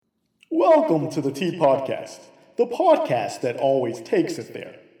Welcome to the Tea Podcast, the podcast that always takes it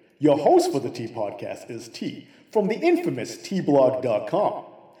there. Your host for the Tea Podcast is T from the infamous tblog.com.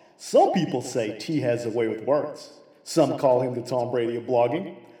 Some people say T has a way with words. Some call him the Tom Brady of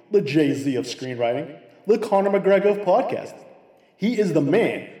blogging, the Jay-Z of screenwriting, the Conor McGregor of podcasting. He is the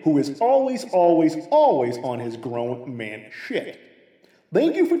man who is always on his grown man shit.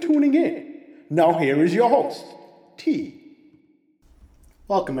 Thank you for tuning in. Now here is your host, T.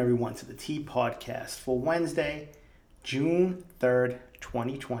 Welcome everyone to the Tea Podcast for Wednesday, June 3rd,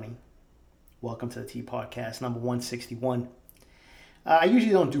 2020. Welcome to the Tea Podcast number 161. I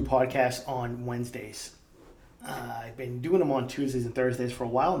usually don't do podcasts on Wednesdays. I've been doing them on Tuesdays and Thursdays for a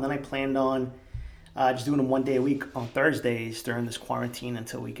while, and then I planned on just doing them one day a week on Thursdays during this quarantine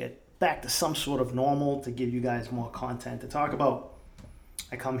until we get back to some sort of normal to give you guys more content to talk about.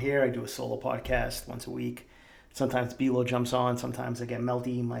 I come here, I do a solo podcast once a week. Sometimes Bilo jumps on. Sometimes I get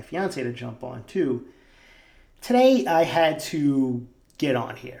Melty, my fiance, to jump on too. Today I had to get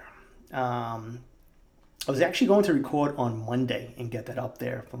on here. I was actually going to record on Monday and get that up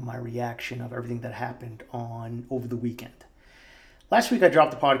there for my reaction of everything that happened over the weekend. Last week I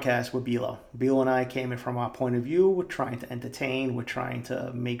dropped the podcast with Bilo. Bilo and I came in from our point of view. We're trying to entertain. We're trying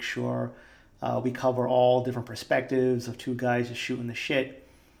to make sure we cover all different perspectives of two guys just shooting the shit.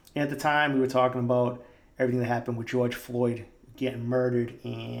 And at the time we were talking about everything that happened with George Floyd getting murdered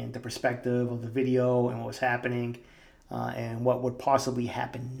and the perspective of the video and what was happening and what would possibly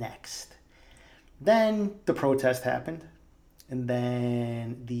happen next. Then the protest happened, and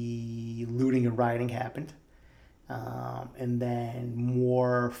then the looting and rioting happened, and then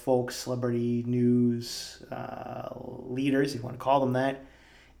more folks, celebrity news leaders, if you want to call them that,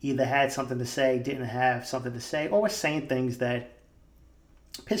 either had something to say, didn't have something to say, or were saying things that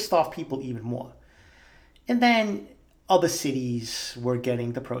pissed off people even more. And then other cities were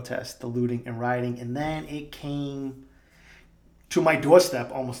getting the protest, the looting and rioting. And then it came to my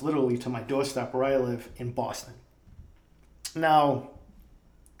doorstep, almost literally to my doorstep where I live in Boston. Now,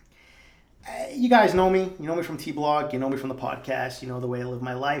 you guys know me. You know me from T-Blog. You know me from the podcast. You know the way I live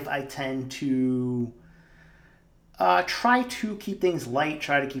my life. I tend to try to keep things light,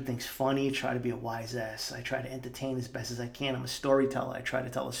 try to keep things funny, try to be a wise ass. I try to entertain as best as I can. I'm a storyteller. I try to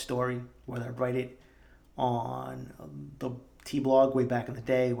tell a story, whether I write it on the T-Blog way back in the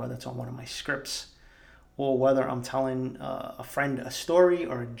day, whether it's on one of my scripts, or whether I'm telling a friend a story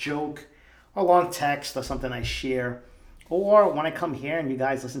or a joke, or a long text or something I share, or when I come here and you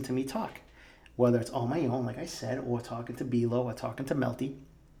guys listen to me talk, whether it's on my own, like I said, or talking to Bilo or talking to Melty.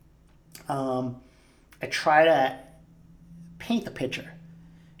 I try to paint the picture,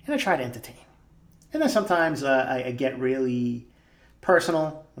 and I try to entertain. And then sometimes I get really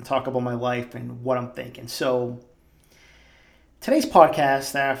personal and talk about my life and what I'm thinking. So today's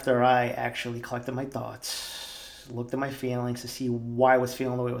podcast, after I actually collected my thoughts, looked at my feelings to see why I was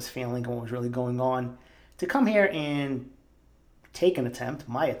feeling the way I was feeling and what was really going on, to come here and take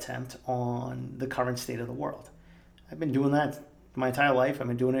my attempt on the current state of the world. I've been doing that my entire life. I've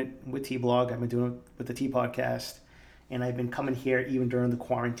been doing it with T-Blog. I've been doing it with the T Podcast. And I've been coming here even during the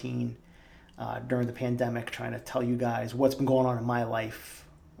quarantine, during the pandemic, trying to tell you guys what's been going on in my life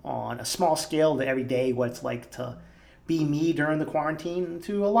on a small scale to every day, what it's like to be me during the quarantine,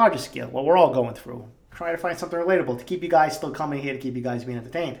 to a larger scale, what we're all going through. Try to find something relatable to keep you guys still coming here, to keep you guys being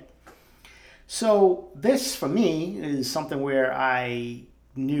entertained. So this, for me, is something where I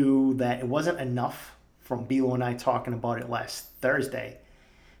knew that it wasn't enough from Bilo and I talking about it last Thursday.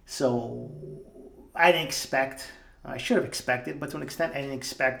 So I should have expected, but to an extent I didn't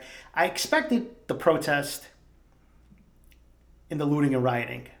expect. I expected the protest and the looting and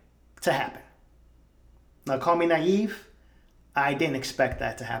rioting to happen. Now, call me naive. I didn't expect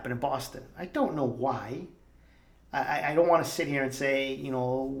that to happen in Boston. I don't know why. I don't want to sit here and say,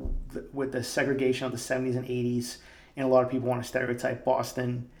 with the segregation of the 70s and 80s, and a lot of people want to stereotype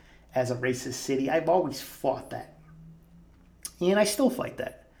Boston as a racist city. I've always fought that. And I still fight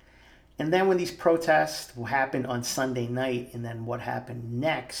that. And then when these protests happened on Sunday night, and then what happened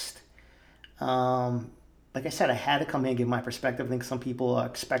next, like I said, I had to come in and give my perspective. I think some people are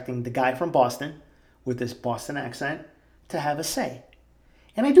expecting the guy from Boston with this Boston accent to have a say.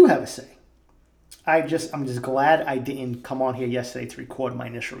 And I do have a say. I'm just glad I didn't come on here yesterday to record my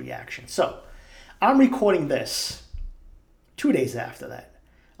initial reaction. So I'm recording this 2 days after that.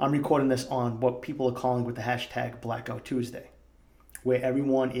 I'm recording this on what people are calling with the hashtag Blackout Tuesday, where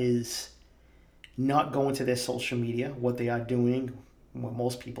everyone is not going to their social media, what they are doing, what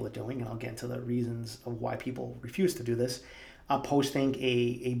most people are doing, and I'll get into the reasons of why people refuse to do this, are posting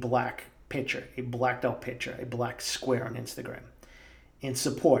a black picture, a blacked out picture, a black square on Instagram in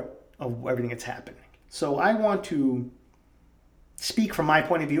support of everything that's happening. So I want to speak from my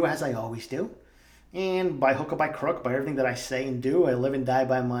point of view, as I always do. And by hook or by crook, by everything that I say and do, I live and die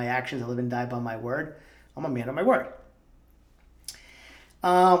by my actions. I live and die by my word. I'm a man of my word.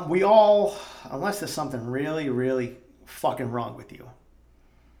 We all, unless there's something really, really fucking wrong with you,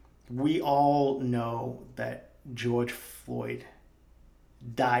 we all know that George Floyd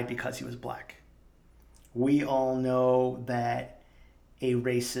died because he was black. We all know that a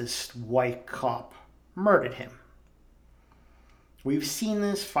racist white cop murdered him. We've seen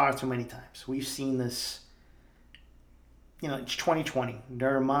this far too many times. We've seen this, it's 2020.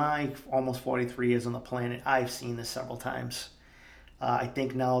 During my almost 43 years on the planet, I've seen this several times. I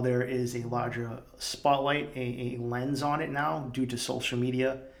think now there is a larger spotlight, a lens on it now due to social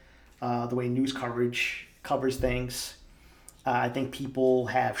media, the way news coverage covers things. I think people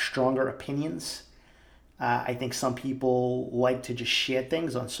have stronger opinions. I think some people like to just share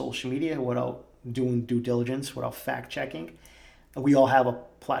things on social media without doing due diligence, without fact checking. We all have a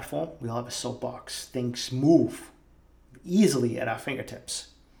platform. We all have a soapbox. Things move easily at our fingertips.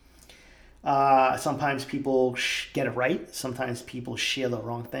 Sometimes people get it right. Sometimes people share the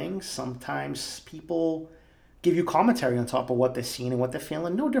wrong things. Sometimes people give you commentary on top of what they're seeing and what they're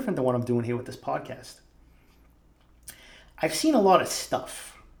feeling. No different than what I'm doing here with this podcast. I've seen a lot of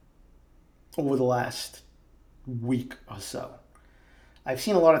stuff over the last week or so. I've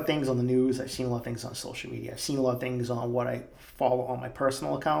seen a lot of things on the news. I've seen a lot of things on social media. I've seen a lot of things on what I follow on my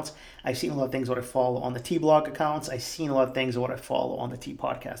personal accounts. I've seen a lot of things what I follow on the T-Blog accounts. I've seen a lot of things what I follow on the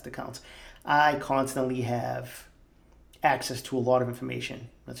T-Podcast accounts. I constantly have access to a lot of information.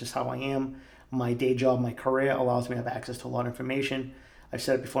 That's just how I am. My day job, my career allows me to have access to a lot of information. I've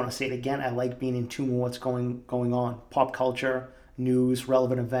said it before and I'll say it again. I like being in tune with what's going on. Pop culture, news,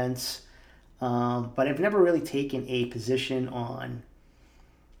 relevant events. But I've never really taken a position on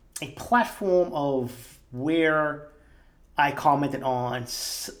a platform of where I commented on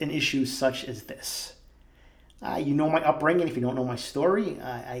an issue such as this. You know my upbringing. If you don't know my story,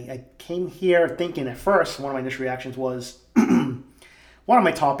 I came here thinking at first, one of my initial reactions was, one of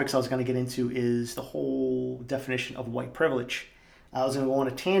my topics I was going to get into is the whole definition of white privilege. I was going to go on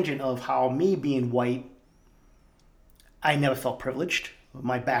a tangent of how me being white, I never felt privileged.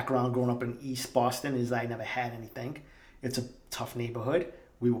 My background growing up in East Boston is I never had anything. It's a tough neighborhood.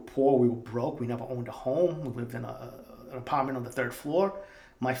 We were poor, we were broke, we never owned a home. We lived in an apartment on the third floor.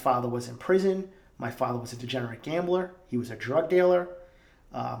 My father was in prison. My father was a degenerate gambler. He was a drug dealer.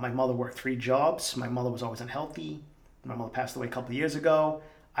 My mother worked 3 jobs. My mother was always unhealthy. My mother passed away a couple of years ago.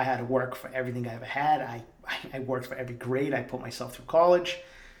 I had to work for everything I ever had. I worked for every grade. I put myself through college,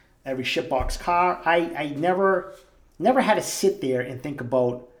 every shitbox car. I never had to sit there and think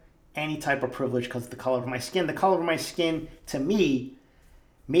about any type of privilege because of the color of my skin. The color of my skin, to me,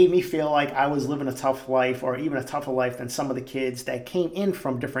 made me feel like I was living a tough life, or even a tougher life than some of the kids that came in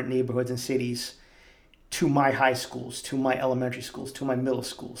from different neighborhoods and cities to my high schools, to my elementary schools, to my middle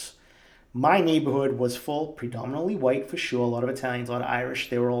schools. My neighborhood was full, predominantly white for sure, a lot of Italians, a lot of Irish.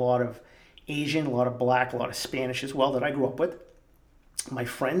 There were a lot of Asian, a lot of black, a lot of Spanish as well that I grew up with. My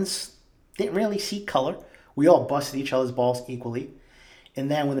friends didn't really see color. We all busted each other's balls equally.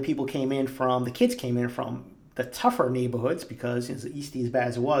 And then when the kids came in from the tougher neighborhoods, because as easy as bad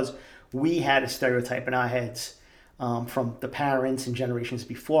as it was, we had a stereotype in our heads from the parents and generations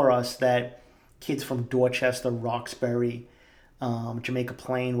before us that kids from Dorchester, Roxbury, Jamaica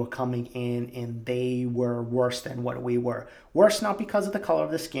Plain were coming in and they were worse than what we were. Worse not because of the color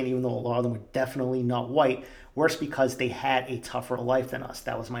of the skin, even though a lot of them were definitely not white. Worse because they had a tougher life than us.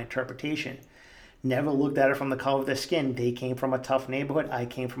 That was my interpretation. Never looked at it from the color of their skin. They came from a tough neighborhood. I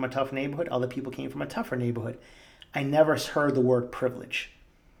came from a tough neighborhood. Other people came from a tougher neighborhood. I never heard the word privilege.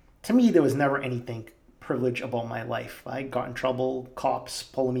 To me, there was never anything privilege about my life. I got in trouble, cops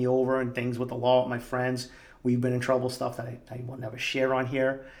pulling me over and things with the law with my friends. We've been in trouble, stuff that I will never share on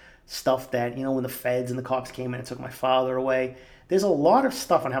here. Stuff that, when the feds and the cops came in and took my father away. There's a lot of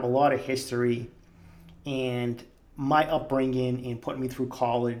stuff and I have a lot of history. And my upbringing and putting me through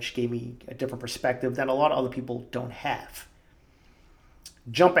college gave me a different perspective that a lot of other people don't have.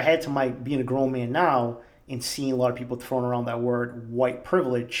 Jump ahead to my being a grown man now and seeing a lot of people throwing around that word white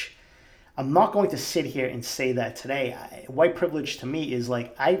privilege. I'm not going to sit here and say that today. White privilege to me is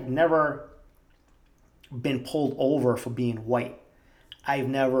like, I've never been pulled over for being white. I've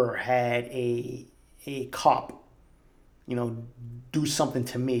never had a cop, do something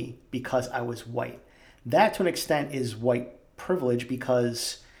to me because I was white. That to an extent is white privilege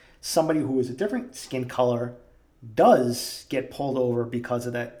because somebody who is a different skin color does get pulled over because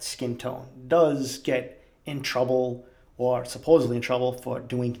of that skin tone, does get in trouble or supposedly in trouble for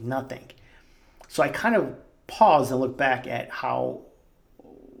doing nothing. So I kind of pause and look back at how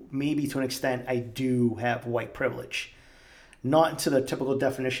maybe to an extent I do have white privilege. Not to the typical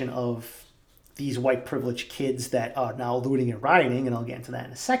definition of these white privileged kids that are now looting and rioting, and I'll get into that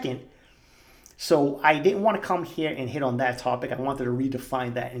in a second. So I didn't want to come here and hit on that topic. I wanted to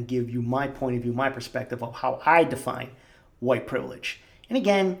redefine that and give you my point of view, my perspective of how I define white privilege. And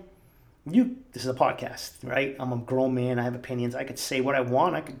again, this is a podcast, right? I'm a grown man. I have opinions. I could say what I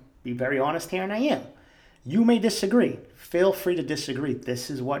want. I could be very honest here, and I am. You may disagree. Feel free to disagree. This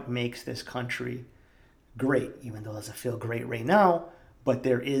is what makes this country great, even though it doesn't feel great right now, but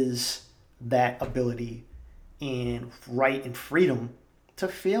there is that ability and right and freedom to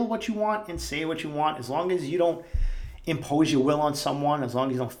feel what you want and say what you want, as long as you don't impose your will on someone, as long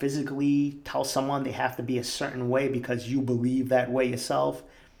as you don't physically tell someone they have to be a certain way because you believe that way yourself.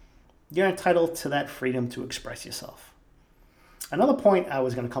 You're entitled to that freedom to express yourself. Another point I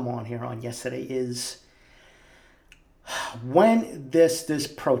was going to come on here on yesterday is when this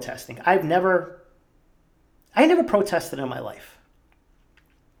protesting. I never protested in my life.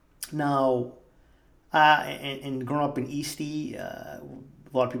 Now, and growing up in Eastie, a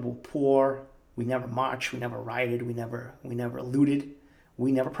lot of people were poor. We never marched. We never rioted. We never looted.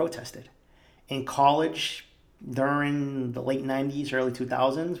 We never protested. In college, during the late 90s, early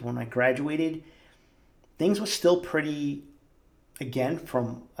 2000s, when I graduated, things were still pretty, again,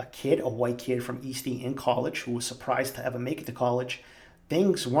 from a white kid from Eastie in college who was surprised to ever make it to college.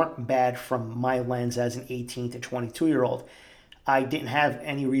 Things weren't bad from my lens as an 18 to 22-year-old. I didn't have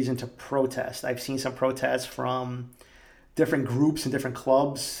any reason to protest. I've seen some protests from different groups and different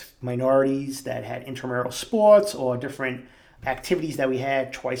clubs, minorities that had intramural sports or different activities that we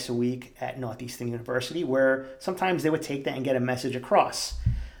had twice a week at Northeastern University, where sometimes they would take that and get a message across.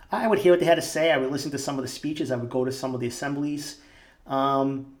 I would hear what they had to say. I would listen to some of the speeches. I would go to some of the assemblies.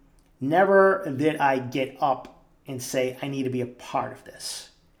 Never did I get up and say, I need to be a part of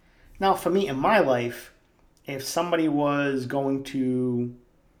this. Now, for me in my life, if somebody was going to,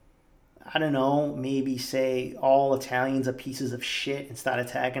 I don't know, maybe say all Italians are pieces of shit and start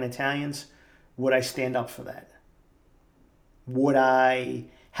attacking Italians, would I stand up for that? Would I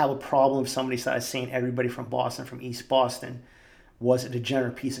have a problem if somebody started saying everybody from Boston, from East Boston, was a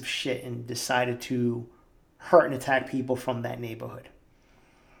degenerate piece of shit and decided to hurt and attack people from that neighborhood?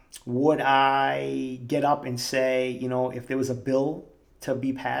 Would I get up and say, if there was a bill to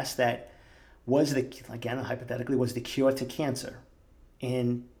be passed that was hypothetically, was the cure to cancer,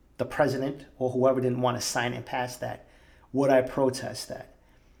 and the president or whoever didn't want to sign and pass that, would I protest that?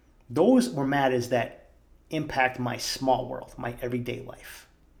 Those were matters that impact my small world, my everyday life.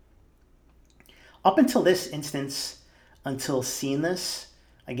 Up until this instance, until seeing this,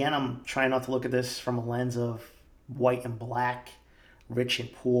 again, I'm trying not to look at this from a lens of white and black, rich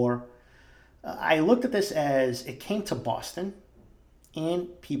and poor. I looked at this as it came to Boston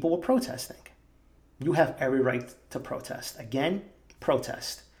and people were protesting. You have every right to protest. Again,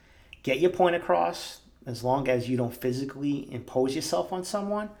 protest. Get your point across as long as you don't physically impose yourself on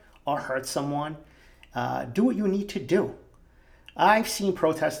someone or hurt someone. Do what you need to do. I've seen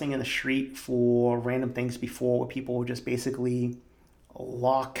protesting in the street for random things before where people will just basically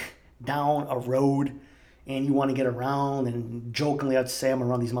lock down a road and you want to get around and jokingly I'd say I'm going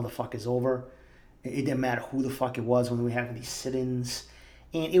to run these motherfuckers over. It didn't matter who the fuck it was when we were having these sit-ins.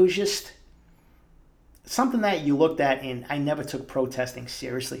 And it was just something that you looked at, and I never took protesting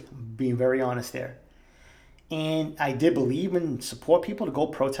seriously, being very honest there. And I did believe and support people to go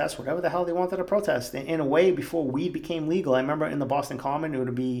protest whatever the hell they wanted to protest. In a way, before weed became legal, I remember in the Boston Common, it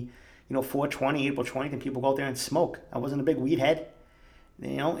would be, 420, April 20th, and people go out there and smoke. I wasn't a big weed head.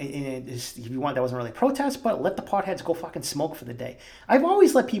 If you want, that wasn't really a protest, but let the potheads go fucking smoke for the day. I've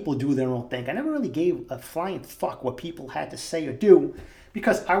always let people do their own thing. I never really gave a flying fuck what people had to say or do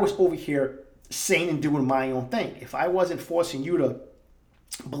because I was over here saying and doing my own thing. If I wasn't forcing you to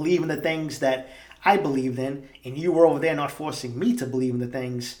believe in the things that I believed in, and you were over there not forcing me to believe in the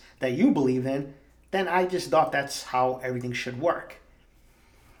things that you believe in, then I just thought that's how everything should work.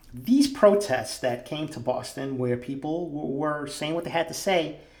 These protests that came to Boston, where people were saying what they had to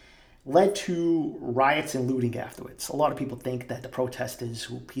say, led to riots and looting afterwards. A lot of people think that the protesters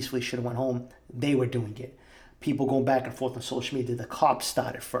who peacefully should have went home, they were doing it. People going back and forth on social media, the cops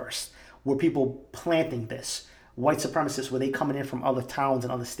started first. Were people planting this? White supremacists, were they coming in from other towns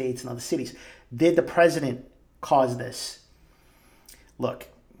and other states and other cities? Did the president cause this? Look,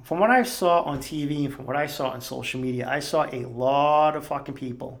 from what I saw on TV and from what I saw on social media, I saw a lot of fucking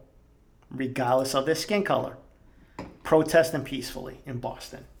people, regardless of their skin color, protesting peacefully in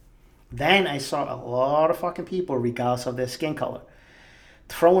Boston. Then I saw a lot of fucking people, regardless of their skin color,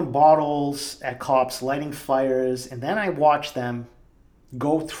 throwing bottles at cops, lighting fires, and then I watched them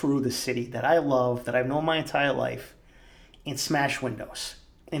go through the city that I love, that I've known my entire life, and smash windows,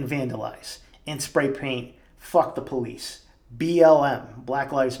 and vandalize, and spray paint, fuck the police, BLM,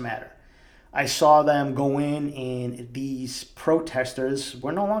 Black Lives Matter. I saw them go in, and these protesters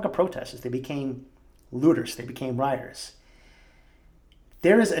were no longer protesters. They became looters. They became rioters.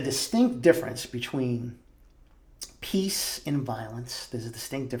 There is a distinct difference between peace and violence. There's a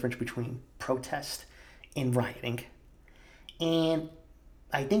distinct difference between protest and rioting. And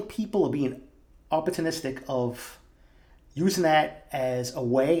I think people are being opportunistic of using that as a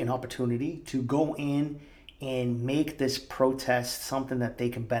way, an opportunity to go in and make this protest something that they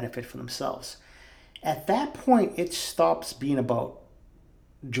can benefit for themselves. At that point, it stops being about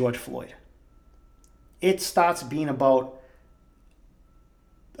George Floyd. It starts being about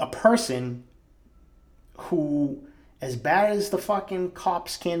a person who, as bad as the fucking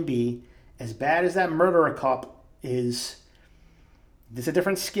cops can be, as bad as that murderer cop is, there's a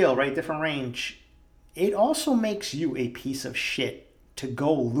different skill, right? Different range. It also makes you a piece of shit to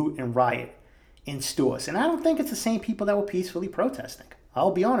go loot and riot in stores. And I don't think it's the same people that were peacefully protesting.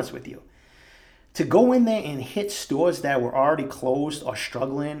 I'll be honest with you. To go in there and hit stores that were already closed or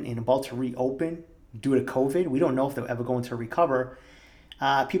struggling and about to reopen due to COVID, we don't know if they're ever going to recover.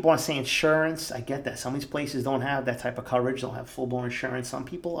 People want to say insurance. I get that. Some of these places don't have that type of coverage. They don't have full-blown insurance. Some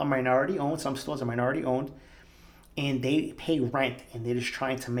people are minority-owned. Some stores are minority-owned. And they pay rent, and they're just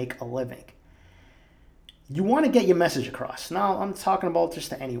trying to make a living. You want to get your message across. Now, I'm talking about just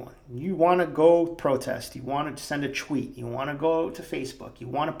to anyone. You want to go protest. You want to send a tweet. You want to go to Facebook. You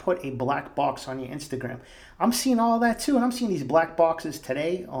want to put a black box on your Instagram. I'm seeing all that too, and I'm seeing these black boxes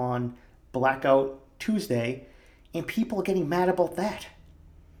today on Blackout Tuesday, and people are getting mad about that.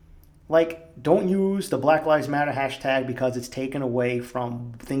 Like, don't use the Black Lives Matter hashtag because it's taken away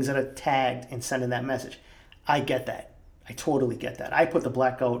from things that are tagged and sending that message. I get that. I totally get that. I put the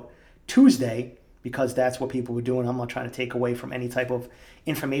Blackout Tuesday because that's what people were doing. I'm not trying to take away from any type of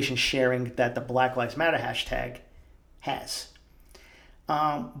information sharing that the Black Lives Matter hashtag has.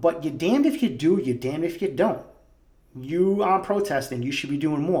 But you're damned if you do, you're damned if you don't. You are protesting. You should be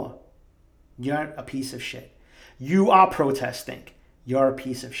doing more. You're a piece of shit. You are protesting. You're a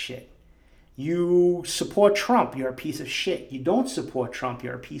piece of shit. You support Trump, you're a piece of shit. You don't support Trump,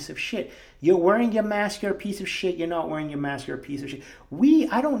 you're a piece of shit. You're wearing your mask, you're a piece of shit. You're not wearing your mask, you're a piece of shit.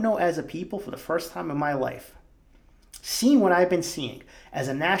 I don't know, as a people, for the first time in my life, seeing what I've been seeing as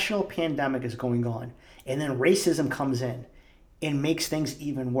a national pandemic is going on, and then racism comes in and makes things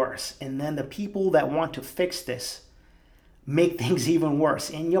even worse. And then the people that want to fix this make things even worse.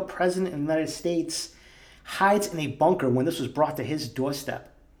 And your president of the United States hides in a bunker when this was brought to his doorstep.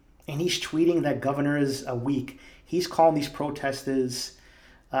 And he's tweeting that governors are weak. He's calling these protesters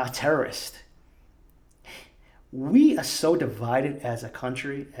terrorists. We are so divided as a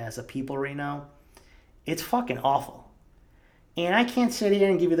country, as a people right now. It's fucking awful. And I can't sit here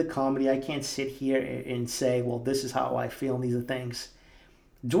and give you the comedy. I can't sit here and say, well, this is how I feel and these are things.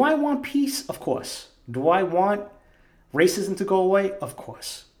 Do I want peace? Of course. Do I want racism to go away? Of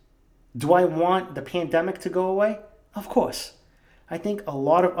course. Do I want the pandemic to go away? Of course. I think a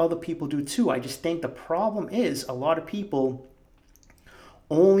lot of other people do too. I just think the problem is a lot of people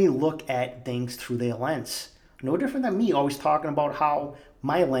only look at things through their lens. No different than me always talking about how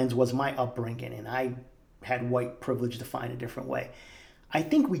my lens was my upbringing and I had white privilege defined a different way. I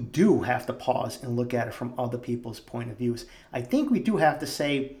think we do have to pause and look at it from other people's point of views. I think we do have to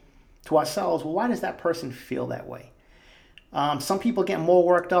say to ourselves, well, why does that person feel that way? Some people get more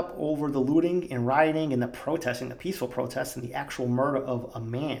worked up over the looting and rioting and the protesting, the peaceful protests, and the actual murder of a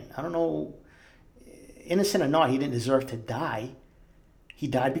man. I don't know, innocent or not, he didn't deserve to die. He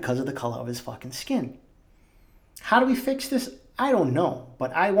died because of the color of his fucking skin. How do we fix this? I don't know,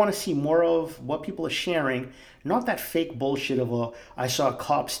 but I want to see more of what people are sharing, not that fake bullshit of I saw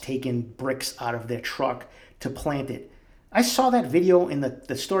cops taking bricks out of their truck to plant it. I saw that video, and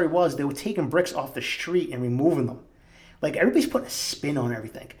the story was they were taking bricks off the street and removing them. Like, everybody's putting a spin on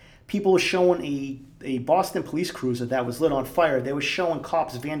everything. People were showing a Boston police cruiser that was lit on fire. They were showing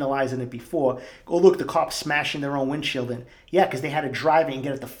cops vandalizing it before. Oh, look, the cops smashing their own windshield in. Yeah, because they had to drive it and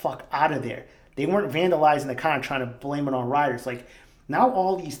get it the fuck out of there. They weren't vandalizing the car and trying to blame it on rioters. Like, now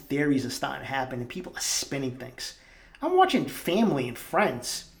all these theories are starting to happen and people are spinning things. I'm watching family and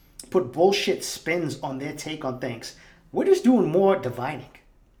friends put bullshit spins on their take on things. We're just doing more dividing.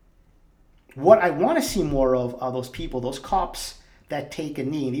 What I want to see more of are those people, those cops that take a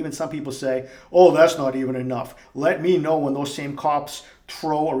knee. And even some people say, oh, that's not even enough. Let me know when those same cops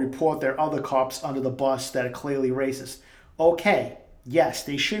throw or report their other cops under the bus that are clearly racist. Okay, yes,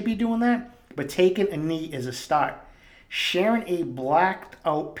 they should be doing that, but taking a knee is a start. Sharing a blacked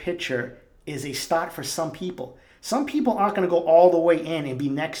out picture is a start for some people. Some people aren't going to go all the way in and be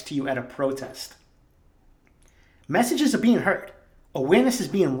next to you at a protest. Messages are being heard. Awareness is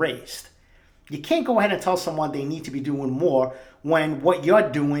being raised. You can't go ahead and tell someone they need to be doing more when what you're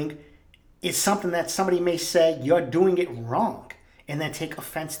doing is something that somebody may say you're doing it wrong and then take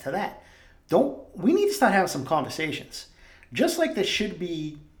offense to that. We need to start having some conversations. Just like there should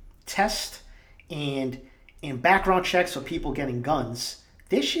be tests and background checks for people getting guns,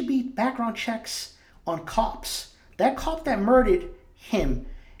 there should be background checks on cops. That cop that murdered him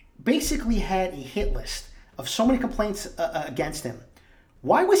basically had a hit list of so many complaints against him.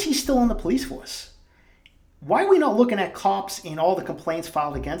 Why was he still in the police force? Why are we not looking at cops and all the complaints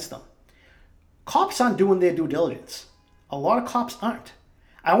filed against them? Cops aren't doing their due diligence. A lot of cops aren't.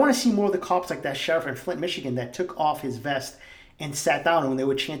 I want to see more of the cops like that sheriff in Flint, Michigan that took off his vest and sat down, and when they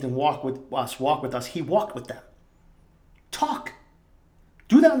were chanting, walk with us, he walked with them. Talk.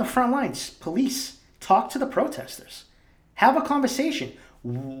 Do that on the front lines. Police, talk to the protesters. Have a conversation.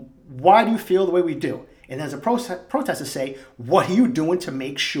 Why do you feel the way we do? And as a protester say, what are you doing to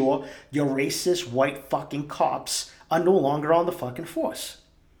make sure your racist white fucking cops are no longer on the fucking force?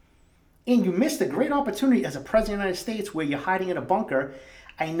 And you missed a great opportunity as a president of the United States where you're hiding in a bunker.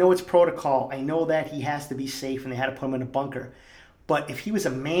 I know it's protocol. I know that he has to be safe and they had to put him in a bunker. But if he was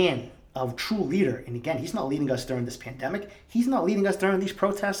a man of true leader, and again, he's not leading us during this pandemic. He's not leading us during these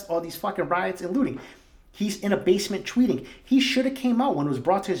protests or these fucking riots and looting. He's in a basement tweeting. He should have came out when it was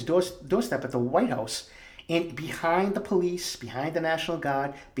brought to his doorstep at the White House. And behind the police, behind the National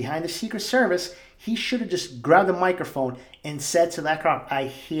Guard, behind the Secret Service, he should have just grabbed the microphone and said to that crowd, I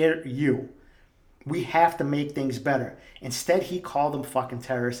hear you. We have to make things better. Instead, he called them fucking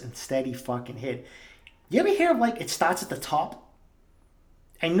terrorists. Instead, he fucking hid. You ever hear of it starts at the top?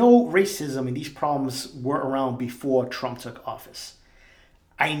 I know racism and these problems were around before Trump took office.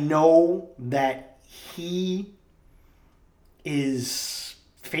 I know that he is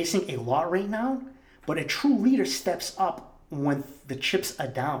facing a lot right now, but a true leader steps up when the chips are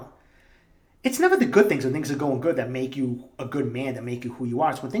down. It's never the good things when things are going good that make you a good man, that make you who you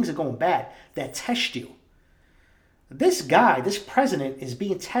are. It's when things are going bad that test you. This guy, this president, is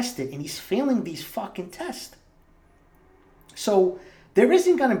being tested and he's failing these fucking tests. So there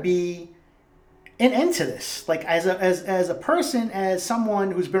isn't going to be an end to this. As a person, as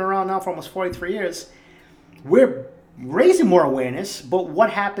someone who's been around now for almost 43 years, we're raising more awareness, but what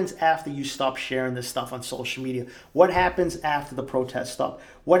happens after you stop sharing this stuff on social media? What happens after the protests stop?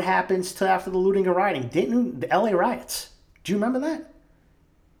 What happens after the looting and rioting? The LA riots. Do you remember that?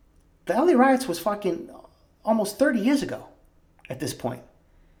 The LA riots was fucking almost 30 years ago at this point.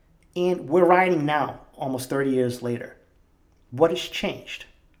 And we're rioting now, almost 30 years later. What has changed?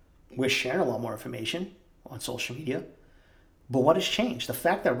 We're sharing a lot more information on social media. But what has changed? The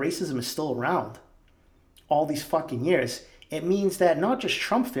fact that racism is still around all these fucking years, it means that not just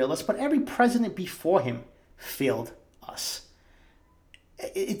Trump failed us, but every president before him failed us.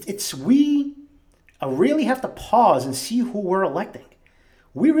 We really have to pause and see who we're electing.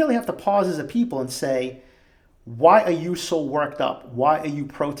 We really have to pause as a people and say, why are you so worked up? Why are you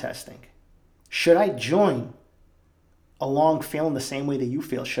protesting? Should I join along feeling the same way that you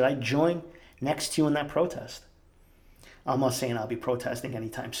feel? Should I join next to you in that protest? I'm not saying I'll be protesting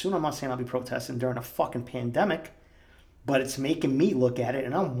anytime soon. I'm not saying I'll be protesting during a fucking pandemic, but it's making me look at it,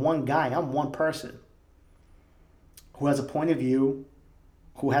 and I'm one guy, I'm one person who has a point of view,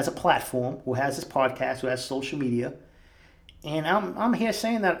 who has a platform, who has this podcast, who has social media, and I'm here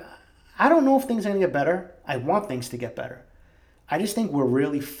saying that I don't know if things are going to get better. I want things to get better. I just think we're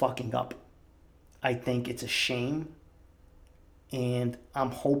really fucking up. I think it's a shame, and I'm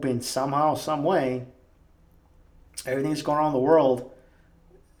hoping somehow, some way, everything that's going on in the world,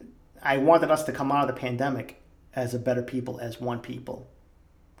 I wanted us to come out of the pandemic as a better people, as one people.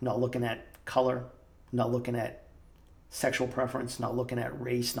 Not looking at color, not looking at sexual preference, not looking at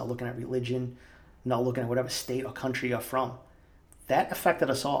race, not looking at religion, not looking at whatever state or country you're from. That affected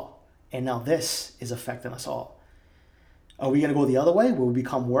us all. And now this is affecting us all. Are we going to go the other way? Will we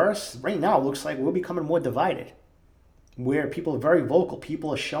become worse? Right now, it looks like we're becoming more divided. Where people are very vocal.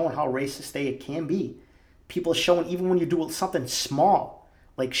 People are showing how racist they can be. People are showing even when you do something small,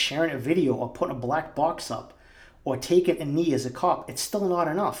 like sharing a video or putting a black box up or taking a knee as a cop, it's still not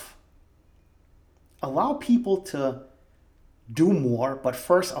enough. Allow people to do more, but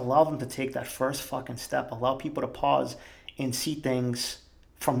first allow them to take that first fucking step. Allow people to pause and see things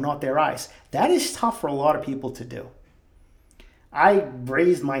from not their eyes. That is tough for a lot of people to do. I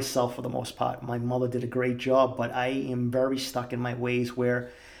raised myself for the most part. My mother did a great job, but I am very stuck in my ways where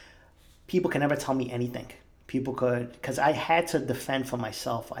people can never tell me anything. People could, because I had to defend for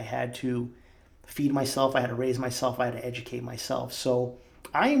myself. I had to feed myself. I had to raise myself. I had to educate myself. So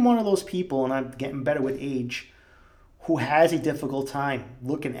I am one of those people, and I'm getting better with age, who has a difficult time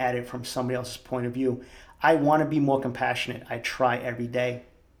looking at it from somebody else's point of view. I want to be more compassionate. I try every day.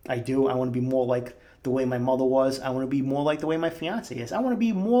 I do. I want to be more like the way my mother was. I want to be more like the way my fiance is. I want to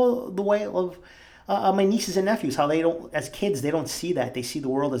be more the way of my nieces and nephews, how they don't, as kids, they don't see that. They see the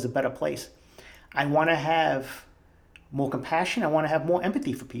world as a better place. I want to have more compassion. I want to have more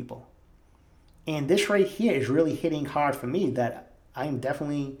empathy for people. And this right here is really hitting hard for me, that I am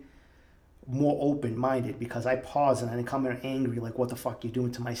definitely more open-minded, because I pause and I didn't come here angry like, what the fuck you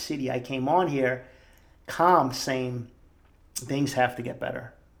doing to my city? I came on here calm, saying things have to get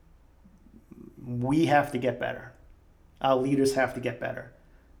better. We have to get better. Our leaders have to get better.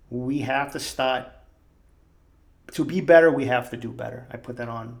 We have to start to be better. We have to do better. I put that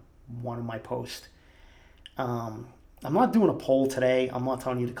on one of my posts. I'm not doing a poll today. I'm not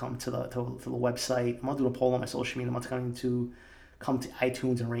telling you to come to the website. I'm not doing a poll on my social media. I'm not telling you to come to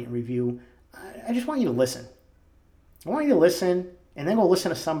iTunes and rate and review. I just want you to listen. I want you to listen, and then go listen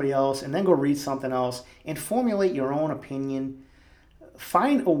to somebody else, and then go read something else, and formulate your own opinion.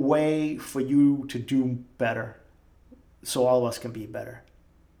 Find a way for you to do better, so all of us can be better.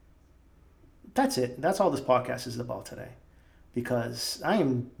 That's it. That's all this podcast is about today, because I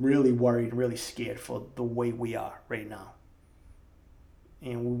am really worried, really scared for the way we are right now.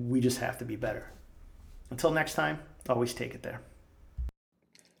 And we just have to be better. Until next time, always take it there.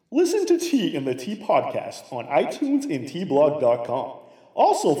 Listen to T in the T Podcast on iTunes and tblog.com.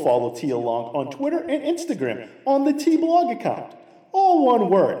 Also follow T along on Twitter and Instagram on the T Blog account. All one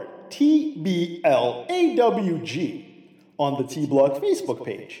word, TBLAWG, on the T Blog Facebook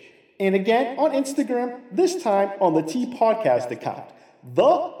page. And again on Instagram, this time on the T Podcast account,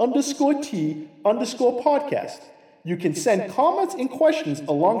 _T_podcast. You can send comments and questions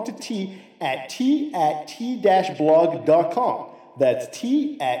along to T at t-blog.com. That's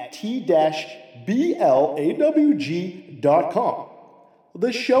t-blawg.com.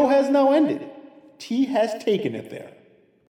 The show has now ended. T has taken it there.